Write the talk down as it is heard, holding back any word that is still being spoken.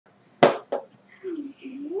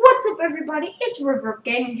everybody? It's River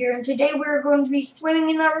Gaming here, and today we're going to be swimming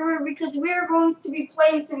in that river because we're going to be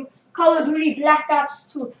playing some Call of Duty Black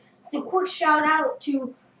Ops 2. So quick shout out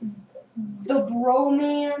to the Bro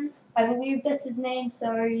Man. I believe that's his name.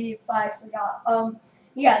 Sorry if I forgot.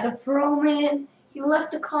 Yeah, the Bro Man. He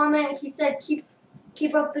left a comment. He said keep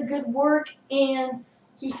up the good work, and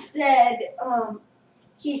he said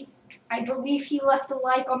I believe he left a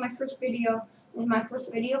like on my first video.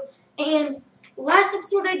 And last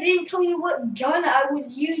episode I didn't tell you what gun I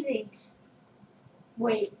was using.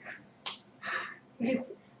 Wait.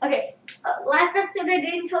 Okay. Last episode I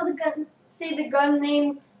didn't say the gun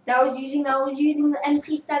name that I was using. I was using the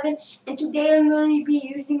MP7, and today I'm going to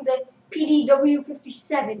be using the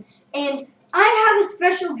PDW-57. And I have a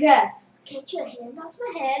special guest. Get your hand off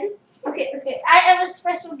my head. Okay. I have a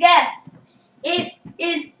special guest. It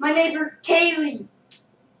is my neighbor Kaili.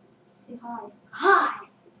 Say hi. Hi.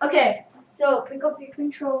 Okay, so pick up your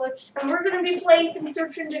controller, and we're gonna be playing some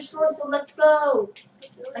Search and Destroy. So let's go.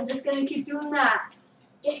 I'm just gonna keep doing that.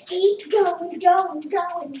 Just keep going. Keep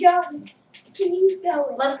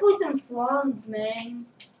going. Let's play some slums, man.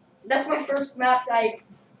 That's my first map that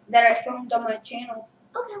I filmed on my channel.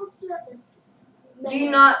 Okay, let's do that then. Did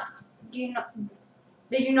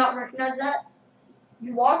you not recognize that?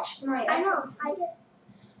 You watched my episode? I know, I did.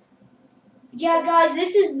 Yeah, guys,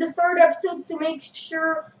 this is the third episode, so make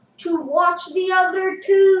sure to watch the other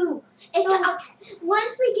two. Okay,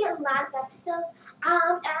 once we get a lot of episodes,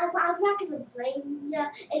 I'm not going to blame you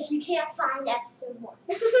if you can't find episode 1.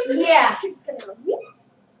 Yeah. It's going to be.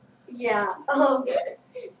 Yeah.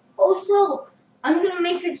 Also, I'm going to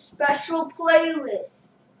make a special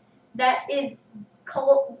playlist that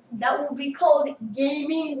will be called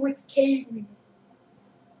Gaming with Kaili.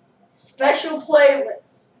 Special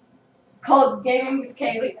playlist called Gaming with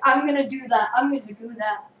Kaili. I'm gonna do that.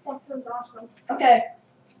 That sounds awesome. Okay.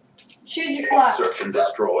 Choose your class. Search and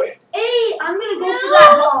destroy. Hey, I'm gonna go for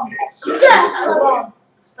that bomb. Search and destroy.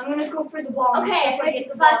 I'm gonna go for the bomb. Okay, I get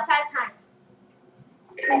the first 5 times.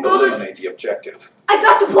 Eliminate the objective. I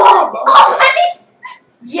got the bomb. Oh, honey!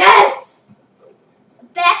 Yes.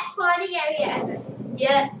 Best spawning area ever.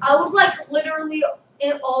 Yes. I was like literally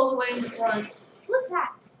all the way in the front. What's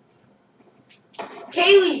that?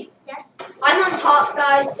 Kaili. Yes? I'm on top,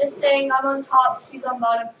 guys. Just saying, I'm on top. She's on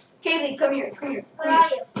bottom. Kaili, come here. Where are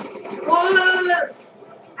you? Whoa.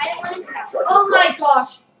 I didn't want to know. Oh my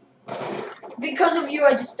gosh. Because of you,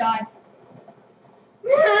 I just died.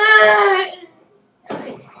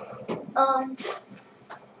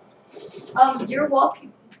 You're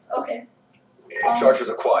walking. Okay. Charges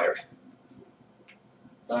acquired.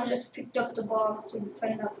 Someone just picked up the bomb, so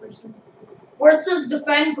defend that person. Where it says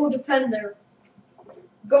defend, go defend there.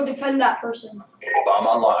 Go defend that person. Bomb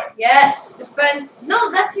online. Yes, defend.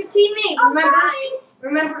 No, that's your teammate. Oh,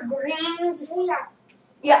 Remember greens? Yeah.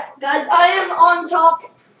 Yeah, guys, I am on top.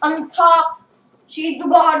 I'm top. She's the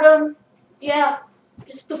bottom. Yeah,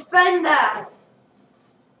 just defend that.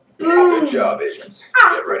 Boom. Good job, agents.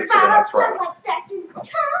 Get ready for the next round. My second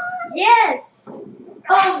time. Yes.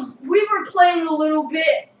 We were playing a little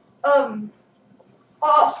bit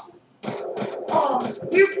off.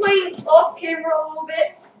 We were playing off camera a little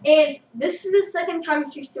bit, and this is the second time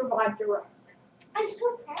she survived a round. I'm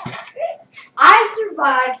so proud. I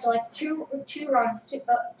survived like two rounds.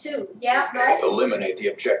 Two. Yeah, right. Eliminate the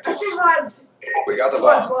I objectives. survived We got the two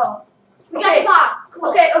as bomb. well. We got the bomb.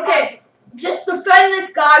 Cool. Okay. Just defend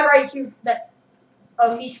this guy right here.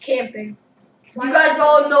 He's camping. You guys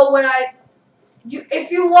all know if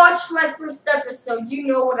you watched my first episode, you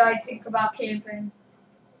know what I think about camping.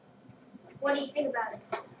 What do you think about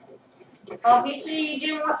it? Obviously, you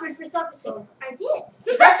didn't watch my first episode. I did.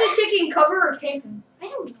 Is that the taking cover or camping? I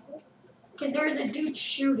don't know. Because there was a dude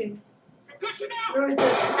shooting. There was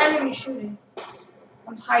an enemy shooting.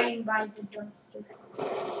 I'm hiding by the dumpster.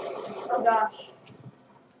 Oh gosh.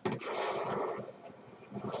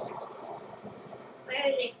 Where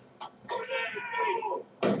is he?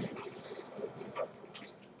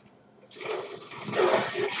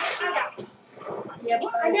 Yep.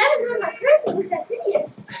 I never knew my person was that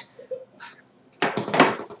hideous.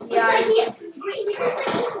 Yeah.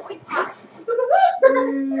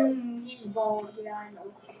 He's bald. Yeah, I know.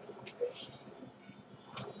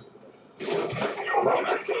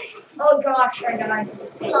 Oh gosh, I died.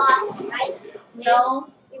 Lost. Right? No.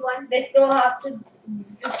 You won. They still have to.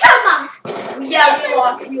 Come on. Yeah,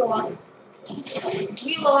 we lost.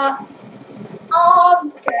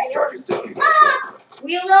 Charges defeated.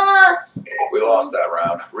 We lost. We lost that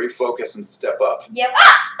round. Refocus and step up. Yep.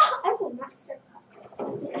 I will not step up.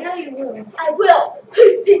 Yeah, you will. I will.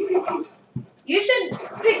 You should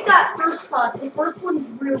pick that first class. class. The first one's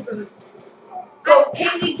real good. So,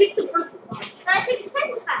 Kaili, pick the first class. I picked the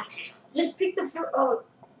second class. Just pick the first. Oh,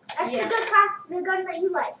 That's yeah. the good class, the gun that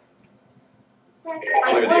you like. Second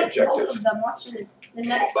I Clear the like objective. both of them. Watch this. The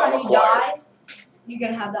next Bomb time you acquired. die, you're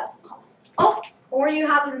gonna have that class. Oh, or you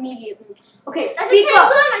have it immediately. Okay, That's the speak same up.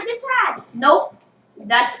 gun I just had. Nope,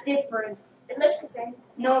 that's different. It looks the same.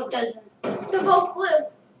 No, it doesn't. They're both blue.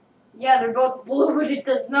 Yeah, they're both blue, but it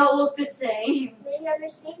does not look the same. Maybe I'm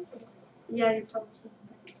just seeing things. Yeah, you're probably seeing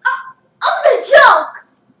that. Oh, the joke!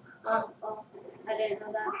 Oh, I didn't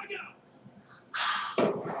know that.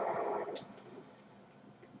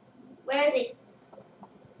 Where is he?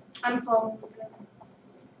 I'm following you.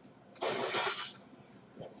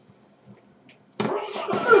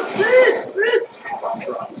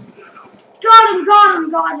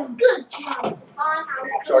 Got him. Good job. On our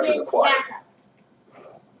Charges acquired. backup.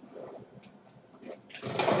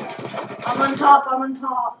 I'm on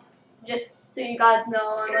top. Just so you guys know,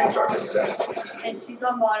 I'm on top. Charges set. And she's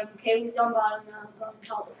on bottom. Kaylee's on bottom now. I'm on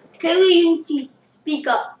top. Kaylee, you need to speak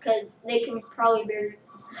up because they can probably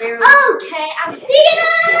barely. Okay, I'm seeing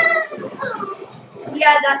it!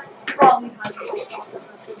 Yeah, that's probably how you speak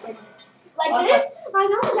up. Like this? I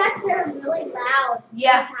know that's really loud.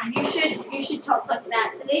 Yeah, you should talk like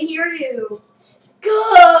that so they hear you.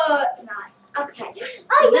 Good. Nice. Okay.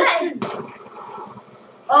 Oh, yeah.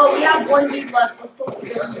 Oh, we have one dude left. Let's hope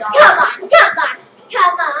he doesn't die.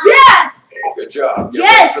 Come on. Yes! Good job. Get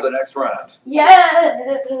Yes! ready for the next round. Yes!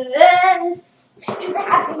 Do the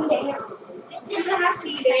happy dance. Do the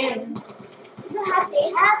happy dance. Do the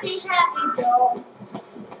happy dance.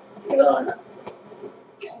 Good.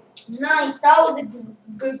 Nice. That was a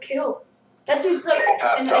good kill. That dude's like an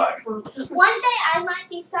Halftime. expert. One day I might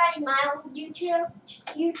be starting my own YouTube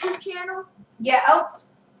channel. Yeah,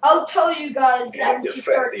 I'll tell you guys when she Defend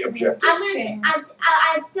starts the the objective. channel.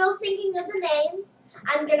 I'm still thinking of the name.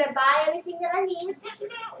 I'm gonna buy everything that I need.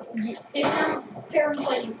 If your parents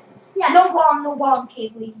like you. Yes. No bomb,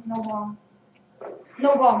 Kaili.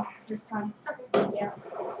 No bomb this time. Okay. Yeah.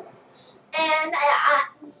 And I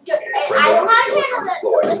don't have a channel that,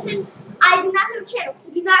 so listen, I do not have a channel,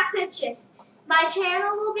 so do not search this. My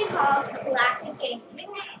channel will be called Classic Gaming.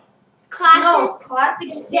 Classic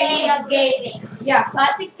Day of Gaming. Yeah,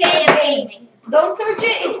 Classic Day of Gaming. Don't search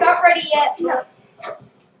it, it's not ready yet. No.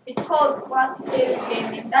 It's called Classic Day of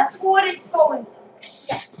Gaming. That's what it's going to.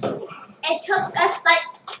 Yes. It took us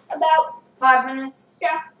like about 5 minutes.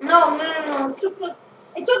 Yeah. No. It took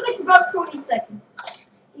us about 20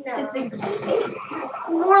 seconds to no. think about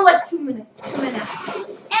it. More like 2 minutes. 2 minutes.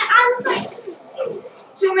 And I was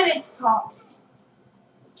like, 2 minutes tops.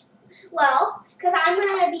 well, because I'm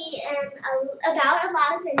gonna be in about a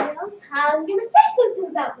lot of videos, I'm gonna say something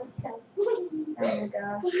about myself. Oh my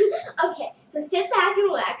god. Okay, so sit back and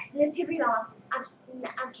relax. This could be long.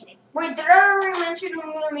 I'm kidding. Wait, did I already mention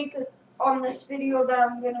I'm gonna make on this video that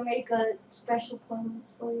I'm gonna make a special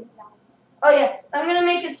playlist for you? No. Oh yeah, I'm gonna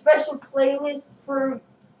make a special playlist for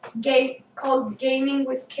called Gaming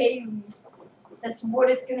with Kaili. That's what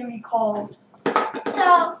it's gonna be called.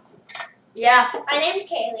 So, Yeah, my name's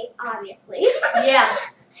Kaili, obviously. yeah.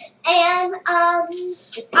 And I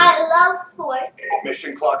love sports.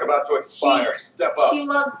 Mission clock about to expire. Step up.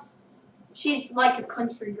 She's like a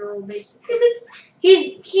country girl basically.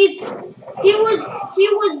 He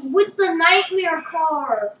was with the nightmare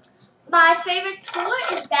car. My favorite sport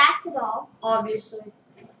is basketball. Obviously.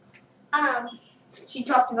 She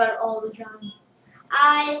Talks about it all the time.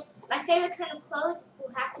 my favorite kind of clothes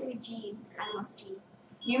will have to be jeans. I love jeans.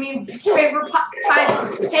 You mean favorite type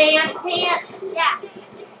of pants? Pants, yeah.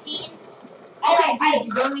 Jeans. Okay,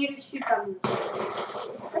 you don't need to shoot them.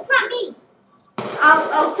 That's not me.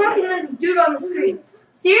 I was talking to the dude on the screen.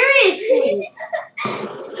 Seriously?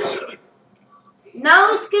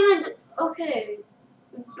 Now it's gonna. Okay.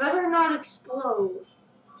 It better not explode.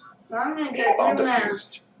 Or I'm gonna get Bomb real mad.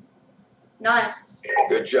 defused. Nice.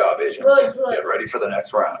 Good job, agents. Good. Get ready for the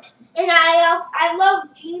next round. And I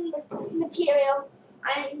love jean material.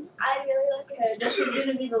 I really like Okay, it. this is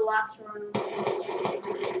gonna be the last round.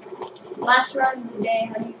 Last round of the day.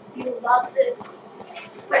 How do you feel about this?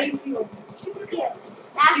 How do you feel?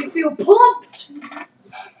 Do you feel pumped?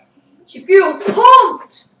 She feels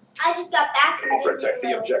pumped! I just got back from this Protect the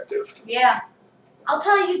video. objective. Yeah. I'll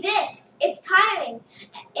tell you this. It's tiring.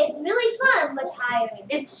 It's really fun, but tiring.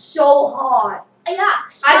 It's so hot. Yeah.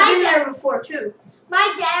 I've My been dad- there before too.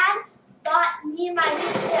 My dad got me and my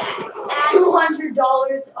dad.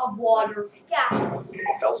 $200 of water. Yeah.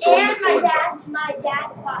 Hellstorm And missile inbound. my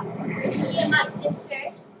dad got me and my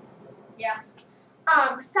sister Yeah.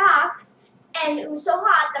 socks, and it was so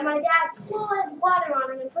hot that my dad poured water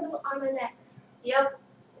on them and put them on my neck. Yep.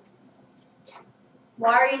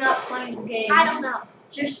 Why are you not playing the game? I don't know.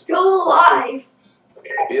 You're still alive.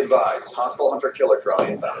 Be advised, hostile hunter-killer drone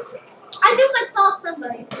inbound. I knew I saw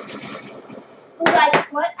somebody. I was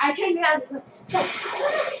like, what? I turned around and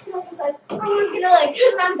was like, I was gonna like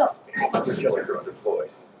turn around and go. Hunter-killer drone deployed.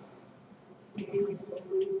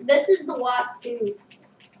 This is the last dude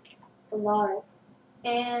alive.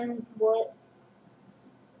 And what?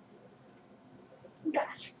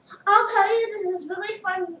 Gosh. I'll tell you, there's this really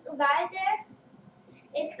fun ride there.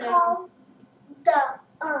 It's called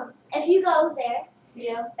if you go there,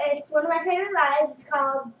 Yeah. it's one of my favorite rides. It's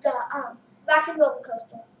called the Rock and Roller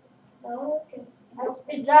Coaster. Oh, okay.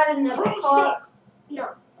 Is that in Epcot? No,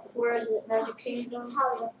 Where is it? Magic Kingdom?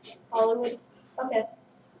 Hollywood. Hollywood? Okay.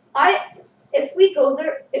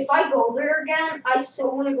 If I go there again, I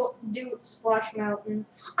still want to go do Splash Mountain.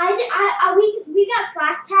 We got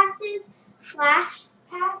flash pass, Yeah. flash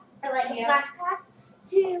pass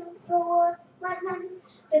for Splash Mountain,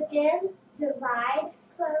 but then the ride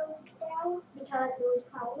closed down because it was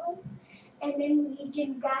problem, and then we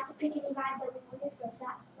didn't got to pick any ride that we wanted for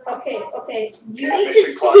that. Okay. You need to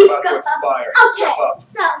Mission clock speak about to up. expire. Okay, Step up.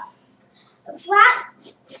 so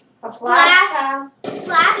A Flash Pass.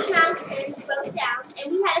 Splash Mountain broke down,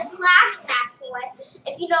 and we had a flash pass for it.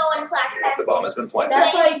 If you know what a flash pass The bomb has is, been planted.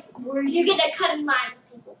 That's like where you get to cut in line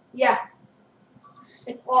with people. Yeah.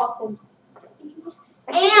 It's awesome. I think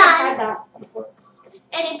And- I've had that before.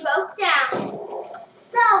 And it broke down.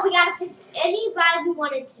 So we got to pick any ride we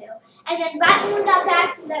wanted to. And then right when we got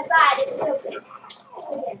back from that ride, it was open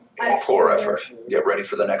again. Poor effort. Get ready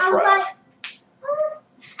for the next I was round. like, what is...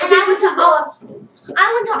 And I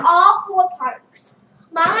went to all 4 parks.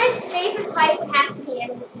 My favorite park would have to be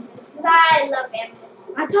animals. Because I love animals.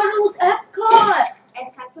 I thought it was Epcot.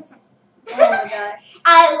 Epcot. Oh my gosh.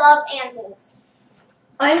 I love animals.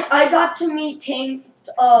 I got to meet Tank,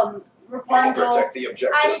 Rapunzel, Protect the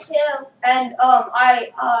objective. I did too. and I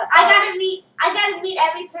gotta meet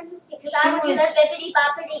every princess because I went to the Bibbidi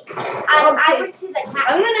Boppity. I went to the cat.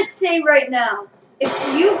 I'm gonna say right now, if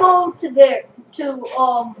you go to there to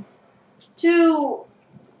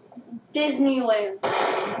Disneyland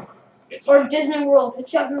or Disney World,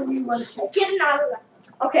 whichever you went to, Get an auto.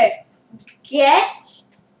 okay,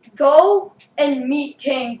 go and meet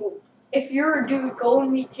Tangled. If you're a dude, go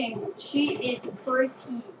and meet Tangled. She is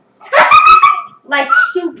pretty. Like,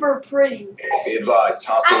 super pretty. Be advised,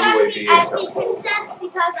 I hostile gotta UAV meet is every princess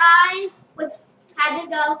because I had to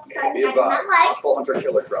go to Be something I did not advised, like hostile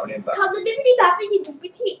hunter-killer drone inbound. called the Bibbidi Boppity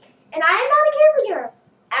Boutique. And I am not a caregiver.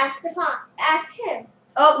 Ask Stefan. Ask him.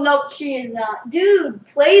 Oh, no, she is not. Dude,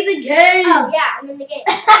 play the game. Oh, yeah, I'm in the game.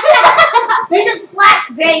 You just flash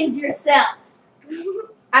banged yourself.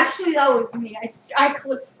 Actually, that was me. I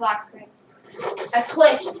clicked flash bang. I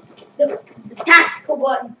clicked the tactical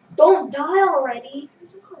button. Don't die already.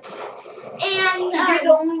 And, Because you're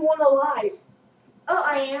the only one alive. oh,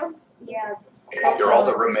 I am. Yeah. You're all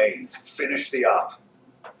that remains. Finish the op.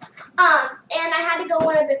 And I had to go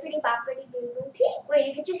on a Bibbidi Boppity Boutique where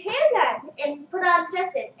you get your hair done and put on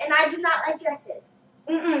dresses. And I do not like dresses.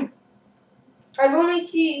 Mm-mm. I've only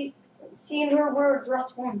seen her wear a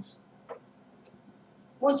dress once.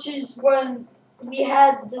 Which is when we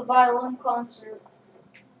had the violin concert.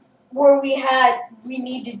 Where we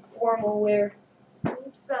needed formal wear.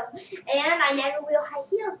 So, and I never wear high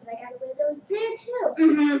heels, but I gotta wear those there too.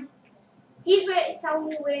 Mm-hmm. He's saw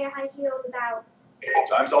me wear high heels about.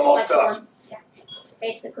 Time's almost up. Once. Yeah.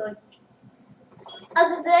 Basically.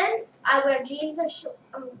 Other than I wear jeans or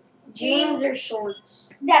Jeans or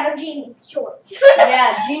shorts. that are jean shorts.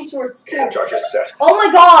 Yeah, jean shorts too. Charges set. Oh my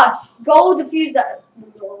gosh! Go defuse that. We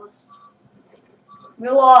lost. We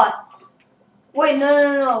lost. Wait,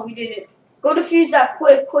 no. We did it. Go defuse that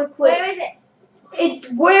quick. Where is it? It's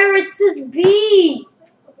where it says B.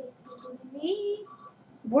 Me.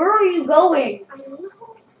 Where are you going? I don't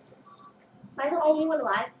know. Am I the only one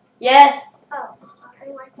alive? Yes. Oh. I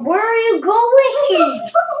don't like that. Where are you going?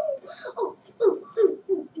 Oh.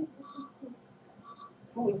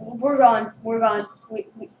 We're gone.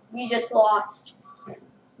 We just lost.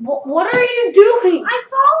 What are you doing? I'm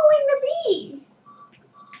following the bee.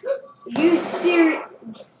 You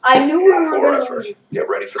serious? I knew we were Poor gonna effort. lose. Get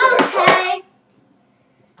ready for the next round. Okay.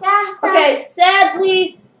 Yeah, so Okay,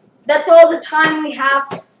 sadly, that's all the time we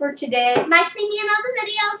have for today. might see me in other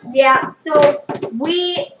videos. Yeah, so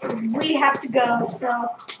we have to go. So,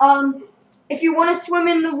 if you want to swim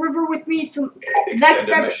in the river with me to next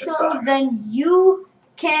Extended mission episode, time. then you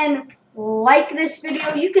can like this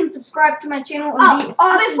video. You can subscribe to my channel and be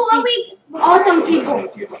awesome people.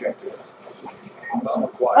 The objectives. Bomb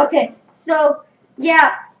acquired. Okay, so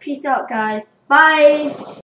yeah, Peace out, guys. Bye.